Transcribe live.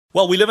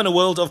Well, we live in a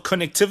world of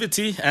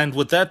connectivity, and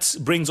with that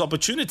brings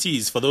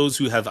opportunities for those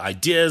who have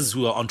ideas,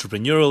 who are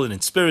entrepreneurial and in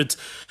spirit,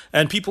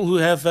 and people who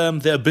have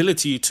the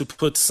ability to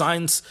put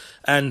science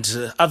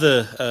and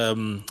other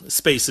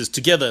spaces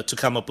together to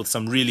come up with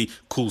some really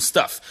cool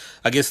stuff.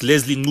 I guess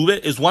Lesley Ncube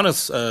is one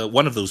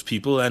of those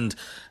people, and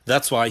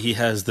that's why he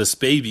has this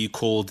baby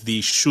called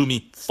the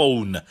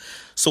ShumiPhone.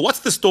 So what's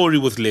the story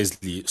with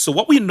Lesley? So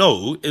what we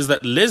know is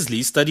that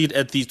Lesley studied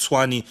at the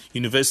Tshwane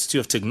University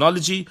of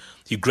Technology.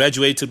 He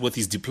graduated with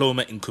his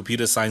diploma in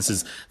computer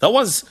sciences. That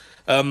was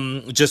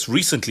just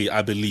recently,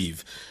 I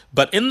believe.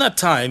 But in that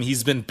time,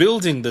 he's been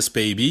building this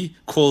baby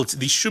called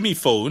the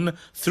ShumiPhone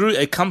through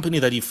a company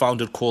that he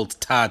founded called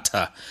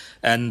Thatha.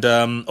 And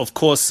of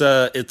course,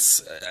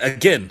 it's,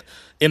 again,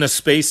 in a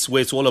space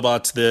where it's all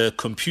about the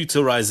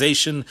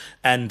computerization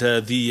and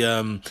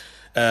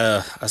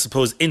I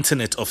suppose,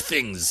 Internet of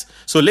Things.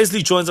 So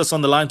Lesley joins us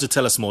on the line to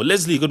tell us more.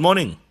 Lesley, good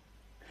morning.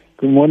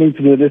 Good morning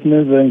to the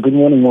listeners and good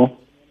morning, Mo.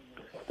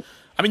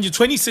 I mean, you're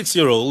 26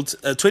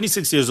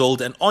 years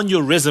old, and on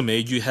your resume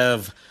you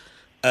have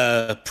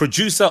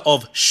producer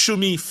of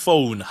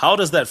ShumiPhone. How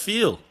does that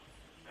feel?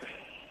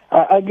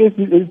 I guess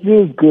it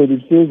feels good.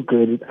 It feels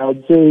good. I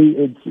would say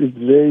it's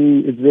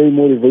very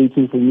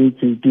motivating for me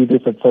to do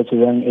this at such a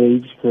young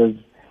age because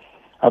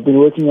I've been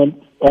working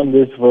on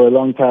this for a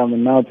long time,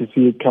 and now to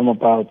see it come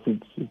about,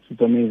 it's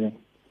amazing.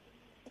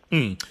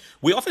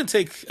 We often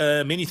take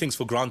many things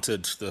for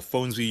granted: the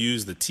phones we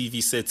use, the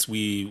TV sets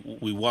we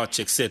watch,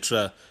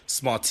 etc.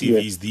 Smart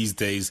TVs these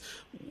days.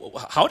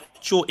 How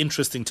did your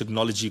interest in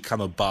technology come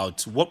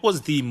about? What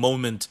was the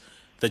moment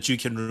that you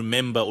can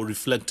remember or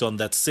reflect on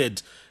that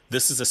said,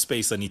 "This is a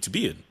space I need to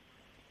be in"?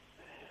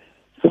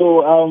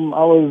 So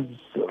I was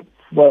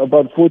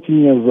about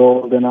 14 years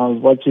old, and I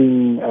was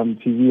watching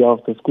TV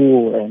after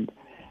school, and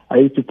I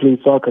used to play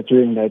soccer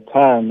during that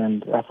time,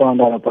 and I found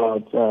out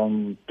about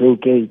Bill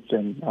Gates,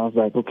 and I was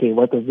like, okay,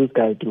 what does this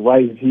guy do?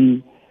 Why is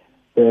he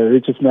the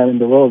richest man in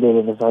the world all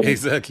of a sudden?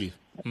 Exactly.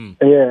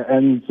 Yeah,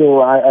 and so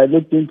I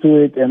looked into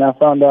it, and I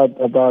found out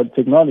about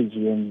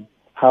technology and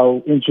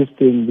how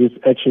interesting this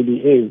actually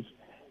is,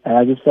 and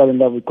I just fell in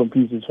love with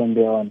computers from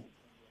there on.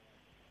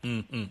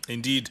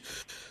 Indeed.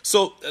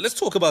 So let's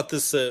talk about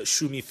this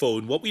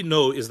ShumiPhone. What we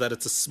know is that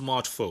it's a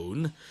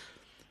smartphone.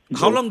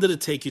 How long did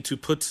it take you to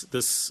put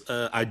this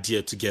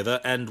idea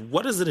together, and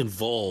what does it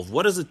involve?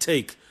 What does it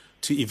take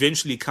to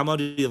eventually come out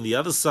on the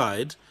other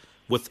side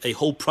with a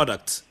whole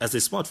product as a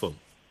smartphone?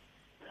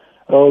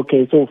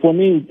 Okay, so for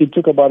me, it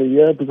took about a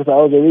year because I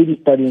was already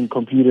studying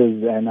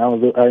computers and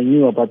I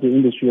knew about the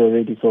industry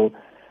already. So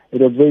it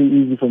was very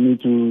easy for me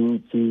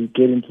to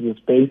get into the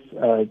space.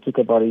 It took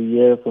about a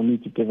year for me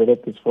to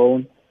develop this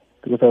phone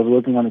because I was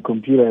working on a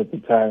computer at the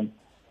time.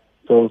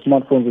 So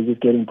smartphones were just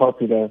getting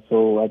popular,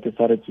 so I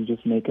decided to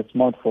just make a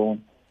smartphone.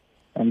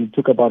 And it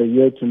took about a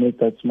year to make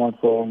that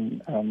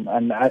smartphone.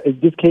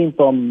 It just came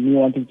from me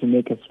wanting to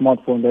make a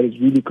smartphone that is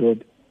really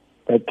good,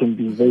 that can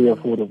be very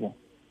affordable.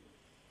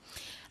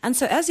 And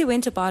so as you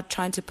went about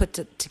trying to put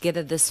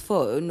together this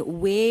phone,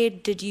 where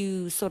did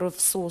you sort of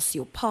source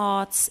your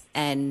parts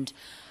and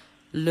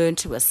learn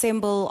to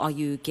assemble? Are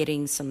you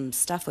getting some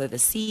stuff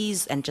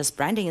overseas and just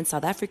branding in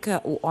South Africa,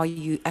 or are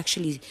you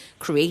actually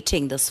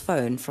creating this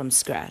phone from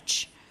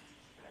scratch?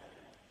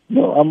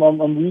 No,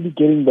 I'm really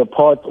getting the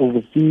parts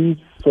overseas.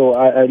 So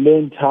I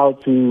learned how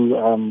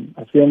to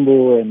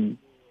assemble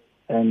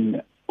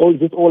and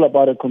all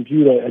about a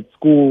computer at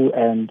school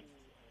and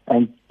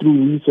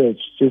through research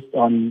just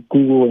on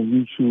Google and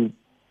YouTube,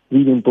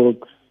 reading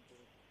books.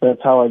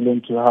 That's how I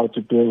learned how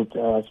to build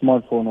a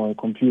smartphone or a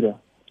computer.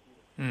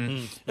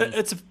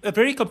 It's a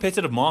very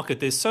competitive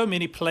market. There's so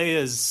many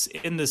players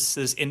in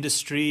this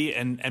industry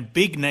and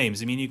big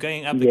names. I mean, you're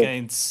going up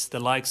against the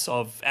likes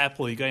of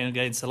Apple, you're going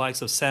against the likes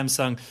of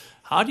Samsung.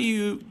 How do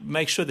you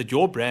make sure that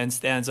your brand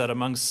stands out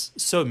amongst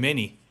so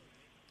many?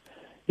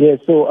 Yeah,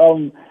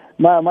 so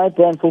my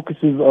brand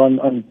focuses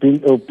on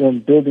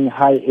building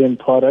high-end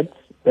products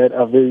that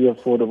are very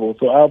affordable.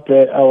 So our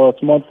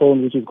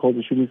smartphone, which is called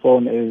the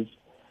ShumiPhone,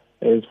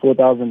 is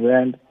 4,000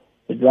 Rand.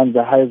 It runs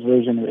the highest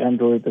version of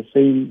Android, the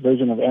same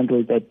version of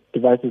Android that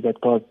devices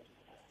that cost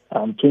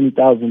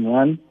 20,000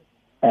 Rand,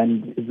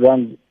 and it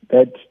runs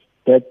that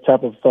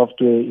type of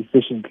software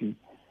efficiently.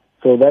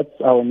 So that's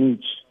our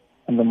niche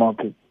in the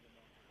market.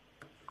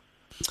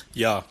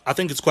 Yeah, I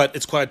think it's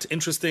quite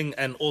interesting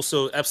and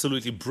also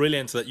absolutely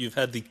brilliant that you've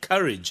had the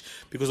courage,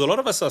 because a lot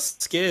of us are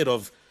scared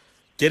of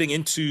getting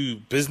into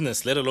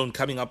business, let alone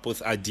coming up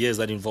with ideas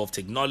that involve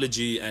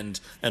technology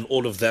and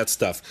all of that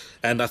stuff.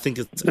 And I think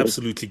it's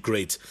absolutely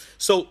great.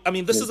 So, I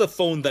mean, this is a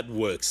phone that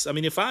works. I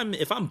mean, if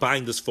I'm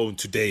buying this phone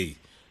today,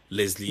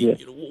 Lesley,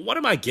 what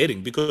am I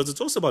getting? Because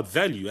it's also about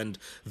value, and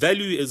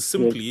value is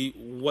simply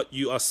what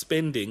you are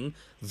spending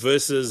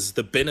versus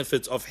the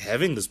benefits of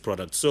having this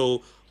product.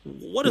 So,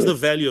 what is the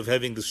value of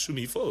having this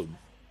ShumiPhone?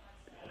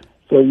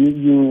 So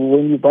you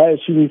when you buy a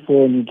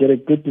ShumiPhone, you get a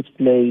good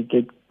display, you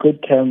get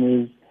good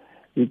cameras,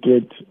 you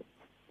get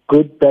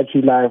good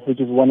battery life,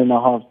 which is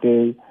 1.5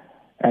 days,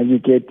 and you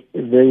get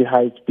very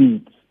high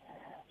speeds.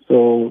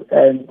 So,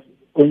 and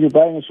when you're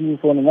buying a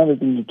ShumiPhone, another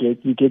thing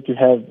you get to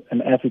have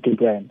an African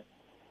brand.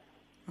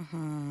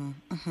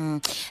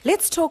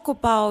 Let's talk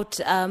about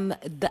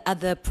the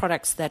other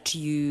products that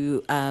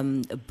you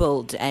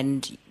build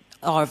and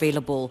are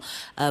available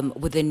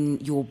within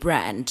your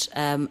brand.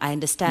 I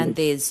understand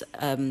there's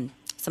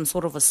some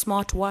sort of a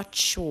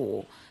smartwatch,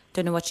 or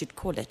don't know what you'd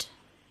call it.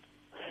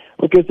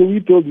 Okay, so we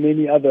build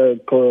many other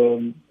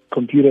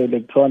computer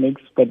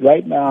electronics, but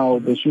right now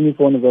the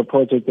ShumiPhone is a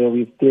project that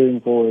we're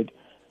steering forward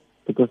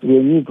because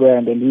we're a new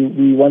brand and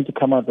we want to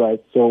come out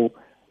right. So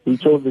we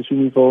chose the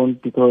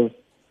ShumiPhone because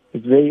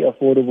it's very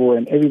affordable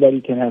and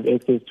everybody can have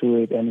access to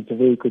it, and it's a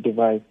very good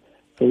device.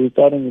 So we're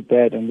starting with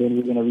that, and then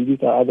we're going to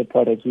release our other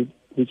products,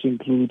 which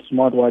include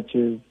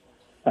smartwatches,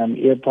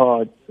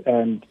 AirPods,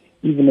 and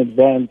even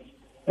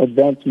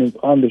advancements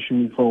on the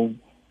ShumiPhone,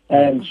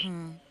 and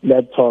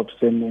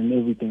laptops and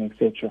everything,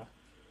 etc.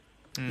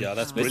 Yeah,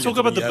 that's brilliant. Let's talk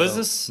about the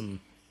business.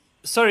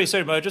 Sorry,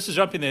 Mo, just to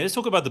jump in there. Let's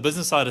talk about the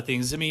business side of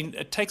things. I mean,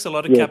 it takes a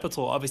lot of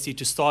capital, obviously,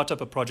 to start up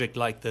a project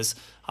like this.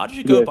 How did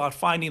you go about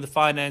finding the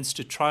finance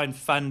to try and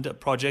fund a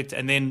project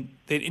and then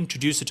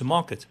introduce it to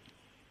market?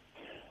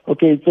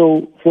 Okay,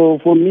 so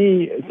for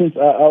me, since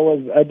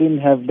I didn't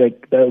have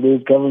like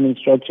those government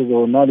structures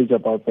or knowledge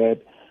about that,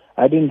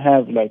 I didn't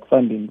have like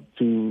funding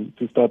to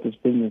start this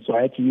business. So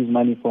I had to use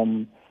money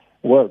from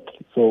work.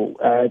 So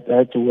I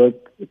had to work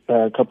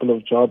a couple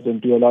of jobs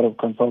and do a lot of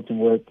consulting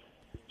work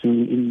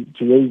to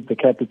raise the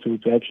capital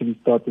to actually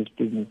start this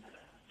business.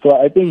 So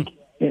I think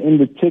in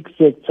the tech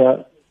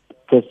sector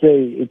per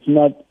se, it's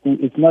not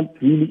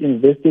really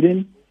invested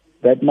in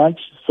that much.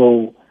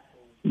 So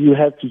you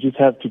have to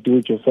do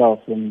it yourself,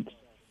 and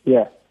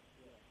yeah.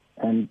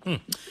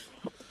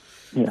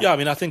 Yeah, I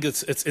mean, I think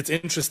it's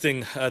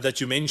interesting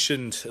that you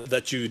mentioned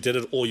that you did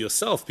it all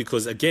yourself,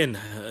 because again,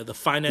 the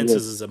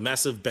finances is a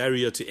massive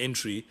barrier to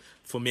entry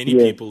for many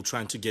people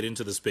trying to get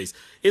into the space.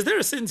 Is there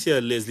a sense here,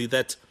 Lesley,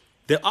 that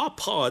there are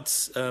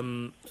parts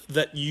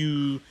that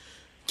you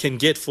can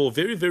get for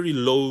very, very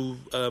low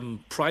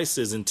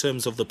prices in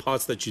terms of the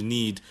parts that you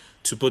need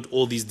to put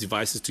all these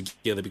devices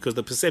together? Because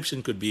the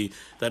perception could be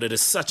that it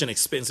is such an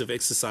expensive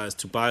exercise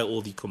to buy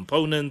all the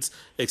components,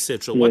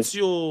 etc. What's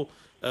your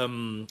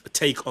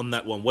take on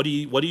that one? What do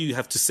you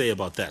have to say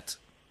about that?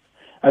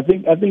 I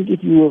think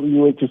if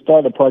you were to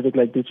start a project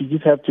like this, you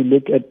just have to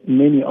look at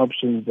many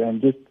options and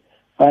just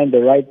find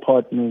the right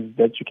partners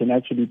that you can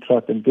actually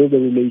trust and build a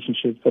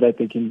relationship so that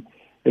they can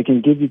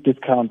give you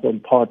discounts on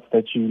parts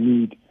that you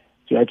need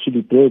to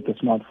actually build the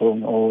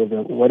smartphone or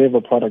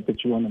whatever product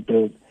that you want to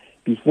build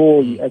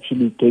before you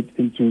actually get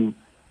into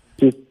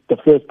just the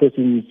first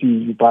person you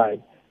see you buy.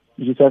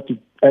 You just have to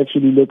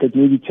actually look at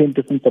maybe 10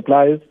 different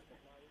suppliers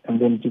and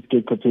then just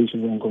get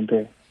quotations and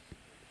compare.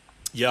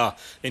 Yeah,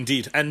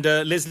 indeed. And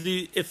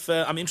Lesley, if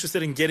I'm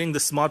interested in getting the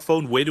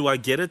smartphone, where do I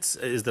get it?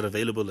 Is that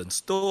available in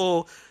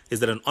store? Is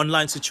that an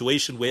online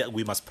situation where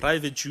we must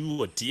private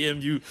you or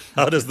DM you?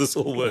 How does this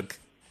all work?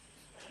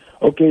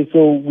 Okay,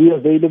 so we're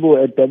available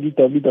at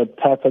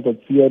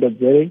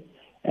www.thatha.co.za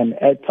and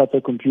at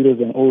Thatha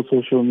Computers on all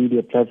social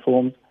media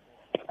platforms.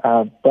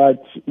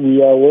 But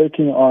we are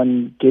working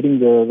on getting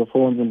the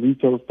phones in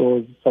retail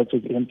stores such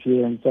as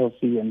MTN, Cell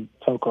C, and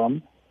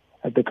Telkom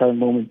at the current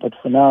moment. But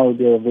for now,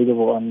 they're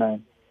available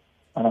online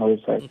on our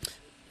website.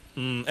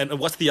 And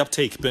what's the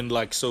uptake been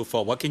like so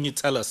far? What can you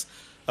tell us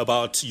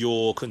about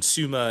your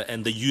consumer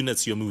and the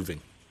units you're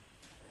moving?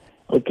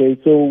 Okay,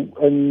 so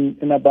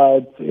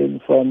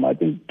from I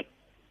think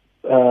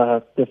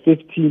the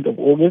 15th of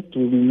August,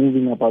 we'll be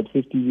moving about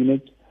 50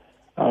 units.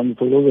 So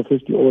those are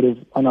 50 orders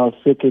on our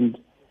second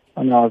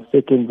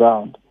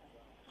round.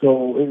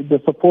 So the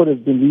support has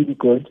been really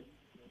good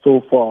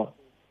so far,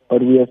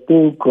 but we are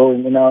still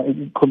growing.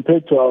 And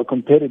compared to our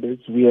competitors,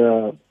 we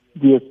are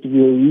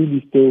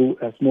really still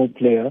a small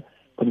player,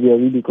 but we are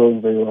really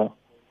growing very well.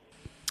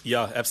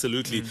 Yeah,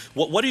 absolutely.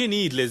 What do you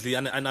need, Lesley?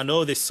 And I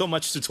know there's so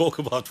much to talk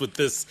about with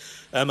this.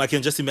 I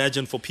can just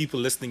imagine for people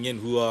listening in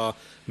who are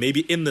maybe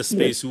in the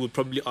space who would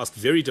probably ask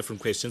very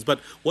different questions. But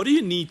what do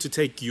you need to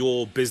take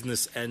your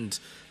business and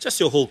just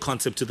your whole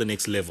concept to the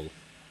next level?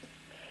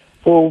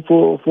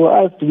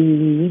 For us, we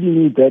really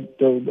need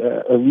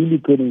a really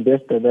good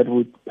investor that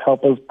would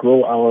help us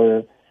grow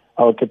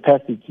our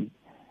capacity,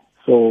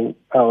 so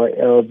our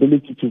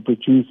ability to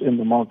produce in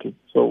the market.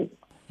 So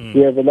we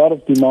have a lot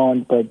of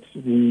demand, but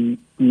we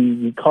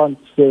can't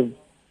serve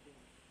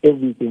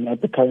everything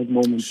at the current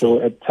moment. Sure.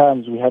 So at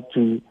times we have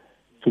to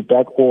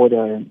back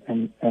order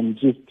and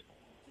just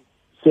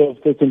serve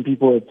certain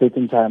people at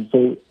certain times.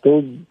 So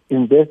those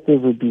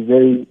investors would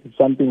be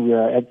something we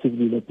are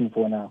actively looking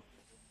for now.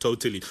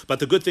 Totally. But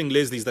the good thing,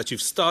 Lesley, is that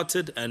you've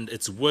started and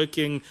it's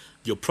working.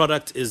 Your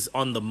product is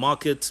on the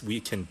market. We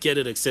can get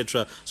it,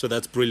 etc. So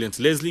that's brilliant.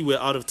 Lesley, we're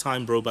out of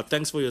time, bro. But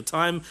thanks for your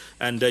time.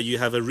 And you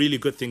have a really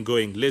good thing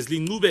going. Lesley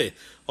Ncube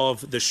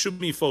of the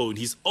ShumiPhone,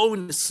 his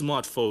own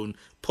smartphone,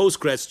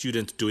 post-grad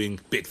student doing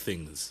big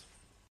things.